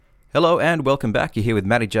Hello and welcome back. You're here with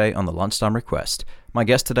Matty J on the Lunchtime Request. My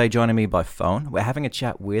guest today joining me by phone, we're having a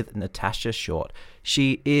chat with Natasha Short.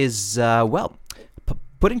 She is,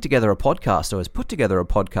 putting together a podcast, or has put together a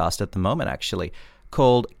podcast at the moment actually,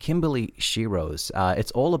 called Kimberley Sheroes.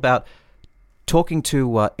 It's all about talking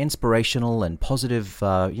to inspirational and positive,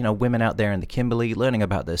 women out there in the Kimberley, learning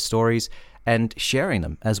about their stories and sharing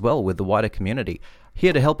them as well with the wider community.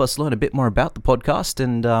 Here to help us learn a bit more about the podcast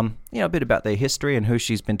and, a bit about their history and who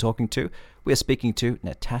she's been talking to, we're speaking to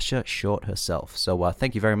Natasha Short herself. So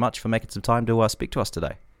thank you very much for making some time to speak to us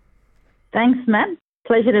today. Thanks, Matt.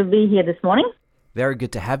 Pleasure to be here this morning. Very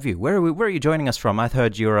good to have you. Where are you joining us from? I've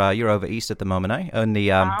heard you're over east at the moment, eh? I'm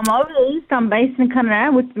over east. I'm based in Canada,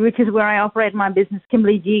 which is where I operate my business,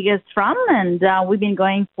 Kimberley Gigas, from, and we've been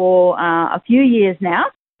going for a few years now.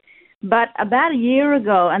 But about a year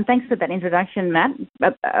ago, and thanks for that introduction, Matt,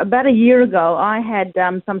 about a year ago, I had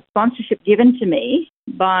some sponsorship given to me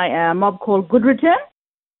by a mob called Good Return.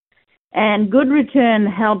 And Good Return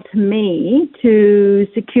helped me to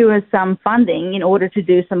secure some funding in order to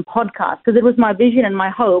do some podcasts, because it was my vision and my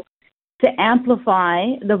hope to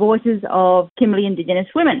amplify the voices of Kimberley Indigenous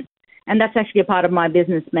women. And that's actually a part of my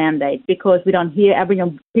business mandate, because we don't hear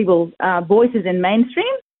Aboriginal people's voices in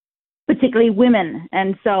mainstream, particularly women.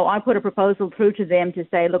 And so I put a proposal through to them to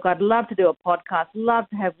say, look, I'd love to do a podcast, love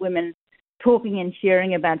to have women talking and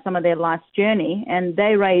sharing about some of their life's journey. And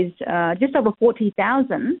they raised just over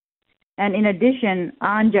 $40,000. And in addition,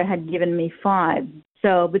 Anja had given me $5,000.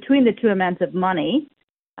 So between the two amounts of money,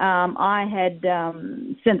 I had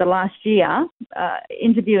spent the last year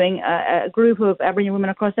interviewing a group of Aboriginal women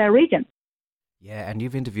across our region. Yeah, and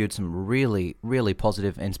you've interviewed some really, really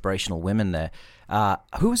positive, inspirational women there.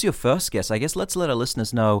 Who was your first guest? I guess let's let our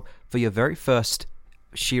listeners know, for your very first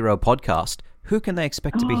Shero podcast, who can they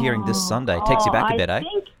expect to be hearing this Sunday? Takes you back a bit, eh?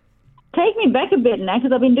 Take me back a bit now,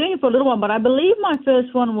 because I've been doing it for a little while, but I believe my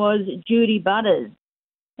first one was Judy Butters.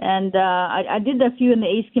 And I did a few in the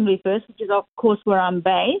East Kimberley first, which is, of course, where I'm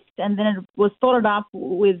based. And then it was followed up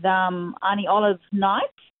with Annie Olive Knight,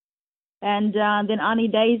 and then Annie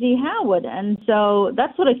Daisy Howard. And so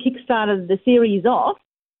that sort of kick-started the series off.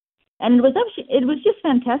 And it was just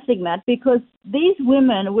fantastic, Matt, because these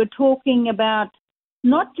women were talking about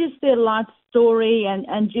not just their life story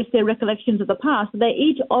and just their recollections of the past. They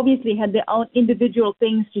each obviously had their own individual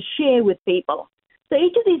things to share with people. So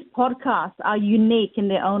each of these podcasts are unique in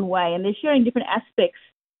their own way, and they're sharing different aspects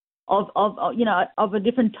of a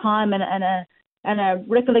different time and a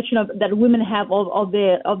recollection that women have of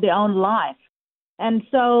their own life. And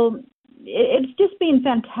so it's just been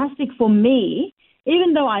fantastic for me.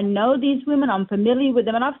 Even though I know these women, I'm familiar with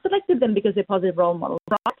them, and I've selected them because they're positive role models,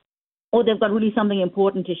 right? Or they've got really something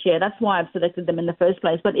important to share. That's why I've selected them in the first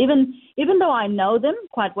place. But even though I know them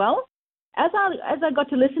quite well, as I got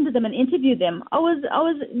to listen to them and interview them, I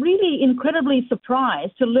was really incredibly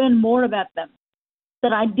surprised to learn more about them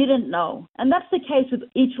that I didn't know. And that's the case with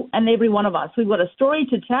each and every one of us. We've got a story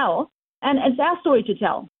to tell, and it's our story to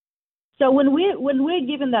tell. So when we're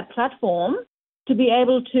given that platform to be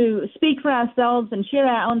able to speak for ourselves and share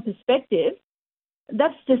our own perspective,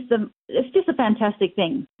 it's just a fantastic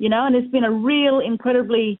thing, and it's been a real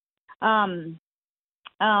incredibly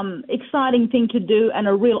exciting thing to do, and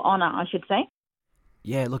a real honor, I should say.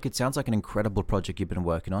 Yeah, look, it sounds like an incredible project you've been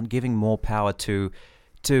working on, giving more power to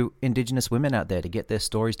Indigenous women out there to get their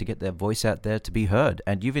stories, to get their voice out there, to be heard.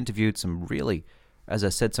 And you've interviewed some really, as I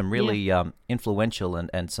said, some really influential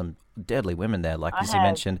and some deadly women there, like you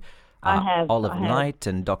mentioned. Olive Knight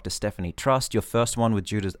and Dr. Stephanie Trust, your first one with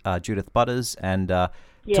Judith Butters, and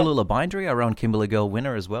Tallulah Bindry, our own Kimberley Girl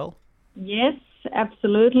winner as well. Yes,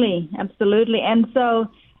 absolutely. And so,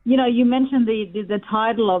 you mentioned the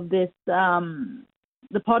title of this,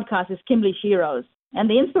 the podcast is Kimberley Sheroes. And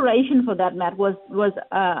the inspiration for that, Matt, was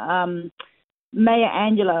Maya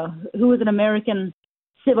Angelou, who was an American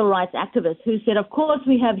civil rights activist, who said, of course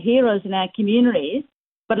we have heroes in our communities,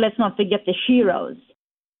 but let's not forget the sheroes.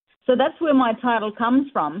 So that's where my title comes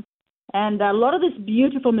from. And a lot of this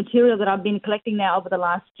beautiful material that I've been collecting now over the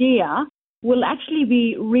last year will actually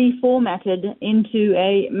be reformatted into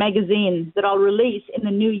a magazine that I'll release in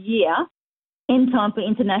the new year in time for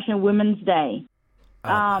International Women's Day.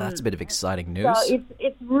 That's a bit of exciting news. So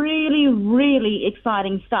it's really, really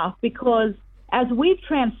exciting stuff, because as we've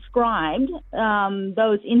transcribed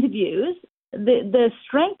those interviews, the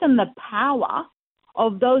strength and the power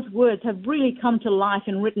of those words have really come to life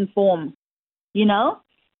in written form,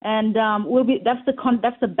 and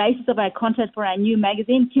that's the basis of our content for our new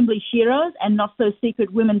magazine, Kimberley Sheroes and Not So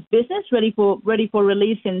Secret Women's Business, ready for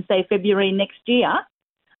release in, say, February next year.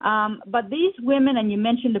 But these women, and you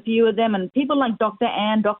mentioned a few of them, and people like Dr.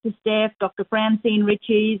 Ann, Dr. Steph, Dr. Francine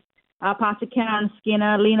Ritchie's, Pastor Karen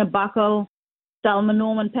Skinner, Lena Buckle, Salma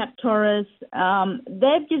Norman, Pat Torres,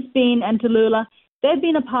 they've just been, and Tallulah, they've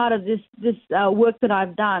been a part of this work that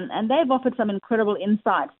I've done, and they've offered some incredible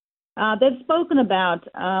insights. They've spoken about,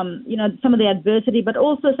 some of the adversity, but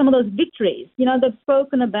also some of those victories. They've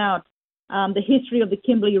spoken about the history of the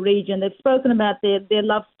Kimberley region. They've spoken about their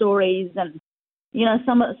love stories and,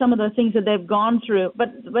 some of the things that they've gone through.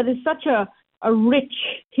 But it's such a rich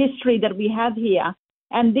history that we have here.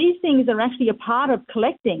 And these things are actually a part of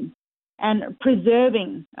collecting and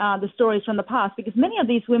preserving the stories from the past, because many of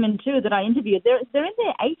these women, too, that I interviewed, they're in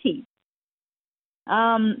their 80s,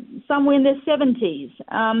 some were in their 70s.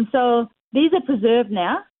 So these are preserved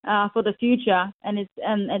now for the future, and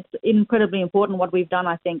it's incredibly important what we've done,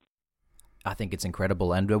 I think. I think it's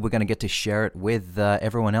incredible, and we're going to get to share it with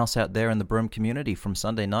everyone else out there in the Broome community from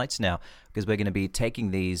Sunday nights now, because we're going to be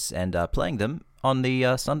taking these and playing them on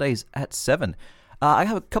the Sundays at 7. I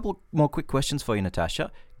have a couple more quick questions for you,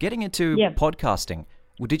 Natasha. Getting into podcasting,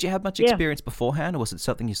 did you have much experience beforehand, or was it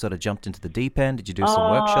something you sort of jumped into the deep end? Did you do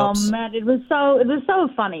some workshops? Oh, Matt, it was so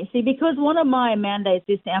funny. See, because one of my mandates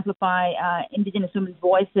is to amplify Indigenous women's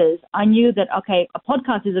voices, I knew that, okay, a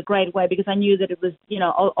podcast is a great way, because I knew that it was,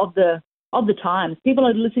 of the times. People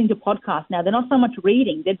are listening to podcasts now. They're not so much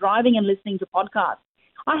reading. They're driving and listening to podcasts.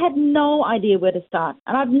 I had no idea where to start,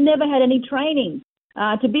 and I've never had any training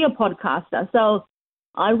to be a podcaster. So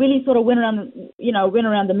I really sort of went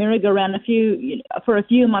around the merry-go-round for a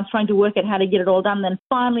few months trying to work out how to get it all done. Then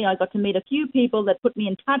finally I got to meet a few people that put me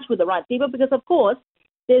in touch with the right people, because, of course,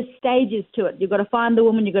 there's stages to it. You've got to find the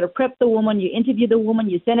woman, you've got to prep the woman, you interview the woman,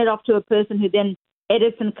 you send it off to a person who then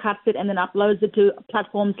edits and cuts it and then uploads it to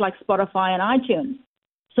platforms like Spotify and iTunes.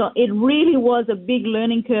 So it really was a big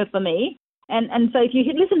learning curve for me. And so if you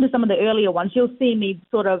listen to some of the earlier ones, you'll see me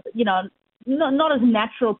sort of, not as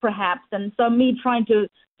natural perhaps, and so me trying to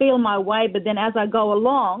feel my way, but then as I go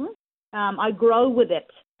along, I grow with it.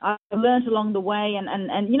 I learned along the way, and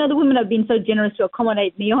the women have been so generous to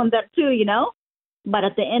accommodate me on that too, But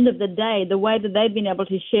at the end of the day, the way that they've been able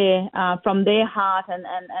to share from their heart and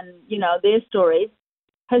their stories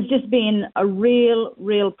has just been a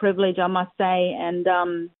real privilege, I must say, and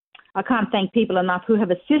I can't thank people enough who have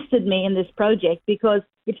assisted me in this project, because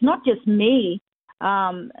it's not just me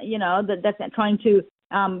that's trying to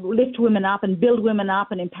lift women up and build women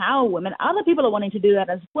up and empower women. Other people are wanting to do that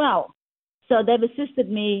as well. So they've assisted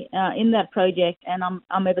me in that project, and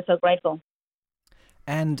I'm ever so grateful.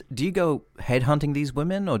 And do you go headhunting these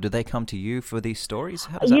women, or do they come to you for these stories?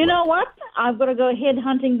 How does that work? Know what? I've got to go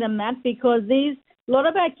headhunting them, Matt, because a lot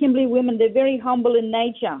of our Kimberley women, they're very humble in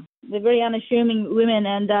nature. They're very unassuming women,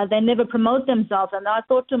 and they never promote themselves. And I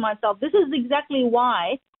thought to myself, this is exactly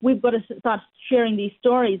why we've got to start sharing these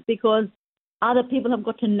stories, because other people have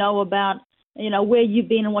got to know about, where you've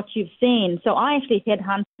been and what you've seen. So I actually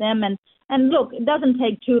headhunt them, and look, it doesn't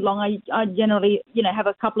take too long. I generally, have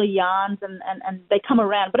a couple of yarns and they come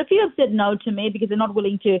around. But a few have said no to me because they're not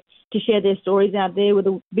willing to share their stories out there with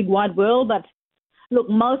the big wide world. But look,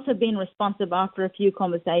 most have been responsive after a few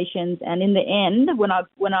conversations, and in the end, when I've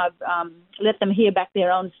let them hear back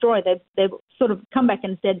their own story, they've sort of come back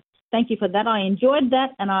and said, "Thank you for that. I enjoyed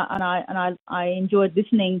that, and I enjoyed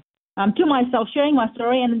listening to myself, sharing my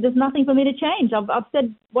story, and there's nothing for me to change. I've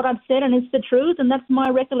said what I've said, and it's the truth, and that's my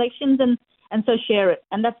recollections, and so share it,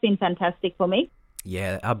 and that's been fantastic for me."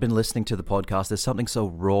 Yeah, I've been listening to the podcast. There's something so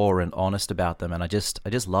raw and honest about them, and I just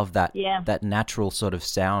love that that natural sort of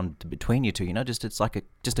sound between you two. It's like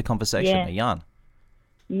a conversation, a yarn.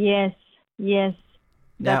 Yes,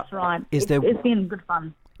 that's right. It's been good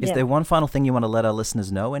fun. Is there one final thing you want to let our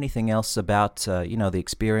listeners know? Anything else about the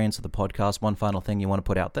experience of the podcast? One final thing you want to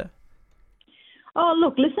put out there? Oh,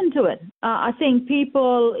 look, listen to it. I think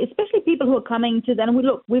people, especially people who are coming to that,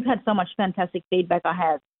 and we've had so much fantastic feedback. I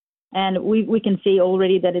have. And we can see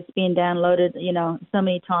already that it's been downloaded, so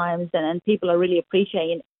many times, and people are really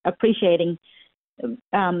appreciating the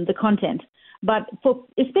content. But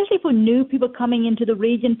especially for new people coming into the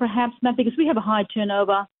region, perhaps, Matt, because we have a high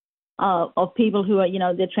turnover of people who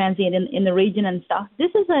are, they're transient in the region and stuff.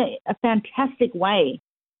 This is a fantastic way.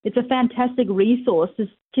 It's a fantastic resource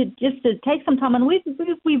to take some time, and we've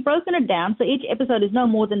broken it down so each episode is no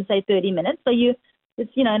more than, say, 30 minutes. So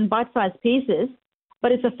it's in bite-sized pieces.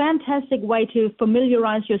 But it's a fantastic way to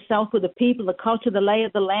familiarize yourself with the people, the culture, the lay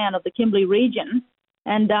of the land of the Kimberley region,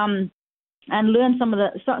 and learn some of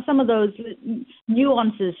those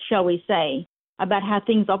nuances, shall we say, about how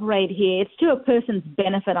things operate here. It's to a person's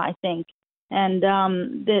benefit, I think. And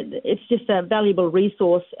it's just a valuable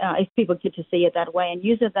resource if people get to see it that way and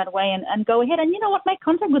use it that way and go ahead and, you know what, make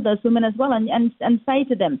contact with those women as well and say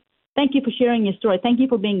to them, thank you for sharing your story. Thank you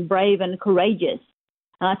for being brave and courageous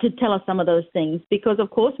to tell us some of those things. Because, of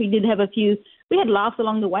course, we had laughs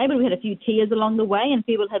along the way, but we had a few tears along the way, and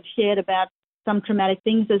people have shared about some traumatic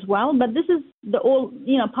things as well. But this is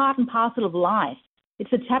part and parcel of life.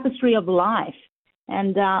 It's a tapestry of life.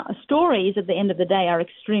 And stories at the end of the day are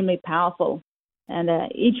extremely powerful. And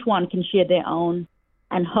each one can share their own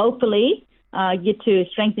and hopefully get to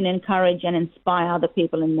strengthen, encourage, and inspire other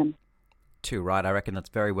people in them. Too right. I reckon that's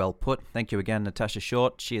very well put. Thank you again, Natasha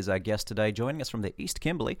Short. She is our guest today, joining us from the East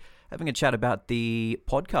Kimberley, having a chat about the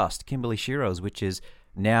podcast, Kimberley Sheroes, which is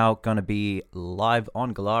now going to be live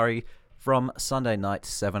on Galari from Sunday night,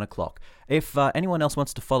 7 o'clock. If anyone else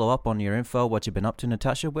wants to follow up on your info, what you've been up to,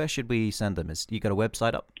 Natasha, where should we send them? You got a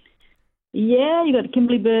website up? Yeah, you got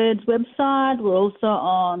Kimberley Bird's website. We're also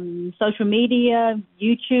on social media,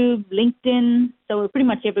 YouTube, LinkedIn. So we're pretty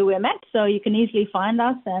much everywhere, Matt. So you can easily find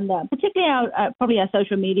us, and particularly our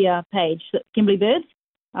social media page, Kimberley Birds.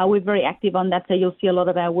 We're very active on that, so you'll see a lot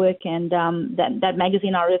of our work. And that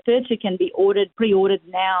magazine I referred to can be pre-ordered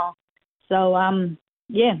now. So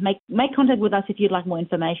make contact with us if you'd like more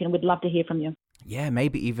information. We'd love to hear from you. Yeah,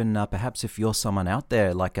 maybe even perhaps if you're someone out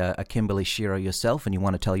there like a Kimberley Shero yourself and you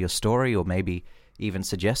want to tell your story, or maybe even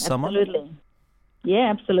suggest someone. Absolutely. Yeah,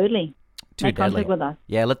 absolutely. Make contact with us.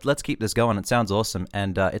 Yeah, let's keep this going. It sounds awesome.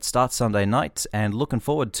 And it starts Sunday night, and looking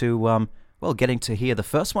forward to, getting to hear the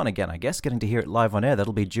first one again, I guess, getting to hear it live on air.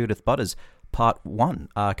 That'll be Judith Butters, part 1,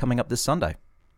 coming up this Sunday.